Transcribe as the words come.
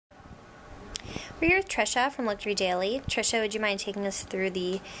We're here with Trisha from Luxury Daily. Trisha, would you mind taking us through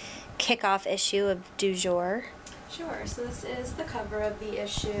the kickoff issue of DuJour? Sure. So this is the cover of the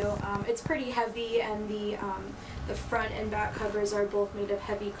issue. It's pretty heavy, and the front and back covers are both made of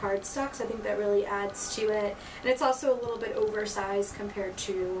heavy cardstock, so I think that really adds to it. And it's also a little bit oversized compared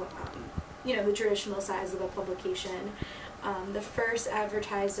to, the traditional size of a publication. The first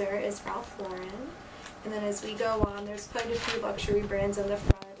advertiser is Ralph Lauren, and then as we go on, there's quite a few luxury brands on the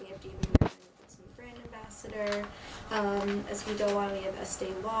front. We have David Yurman as new brand ambassador. As we go on, we have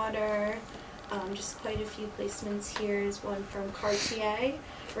Estee Lauder. Just quite a few placements here. Is one from Cartier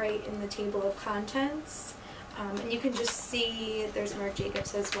right in the table of contents. And you can just see there's Marc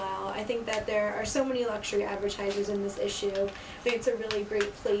Jacobs as well. I think that there are so many luxury advertisers in this issue. I think it's a really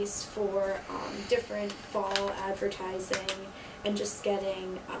great place for different fall advertising and just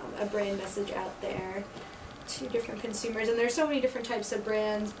getting a brand message out there to different consumers. And there's so many different types of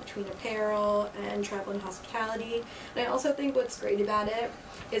brands between apparel and travel and hospitality. And I also think what's great about it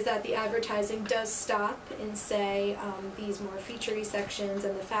is that the advertising does stop in, say, these more feature-y sections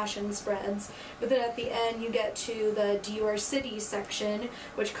and the fashion spreads, but then at the end you get to the DuJour City section,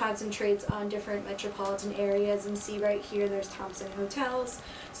 which concentrates on different metropolitan areas, and see right here there's Thompson Hotels.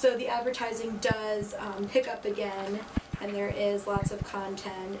 So the advertising does pick up again, and there is lots of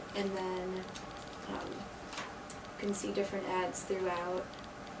content, and then you can see different ads throughout,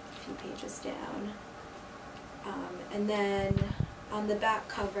 a few pages down. And then on the back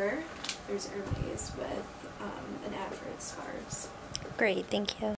cover, there's Hermès with an ad for its scarves. Great, thank you.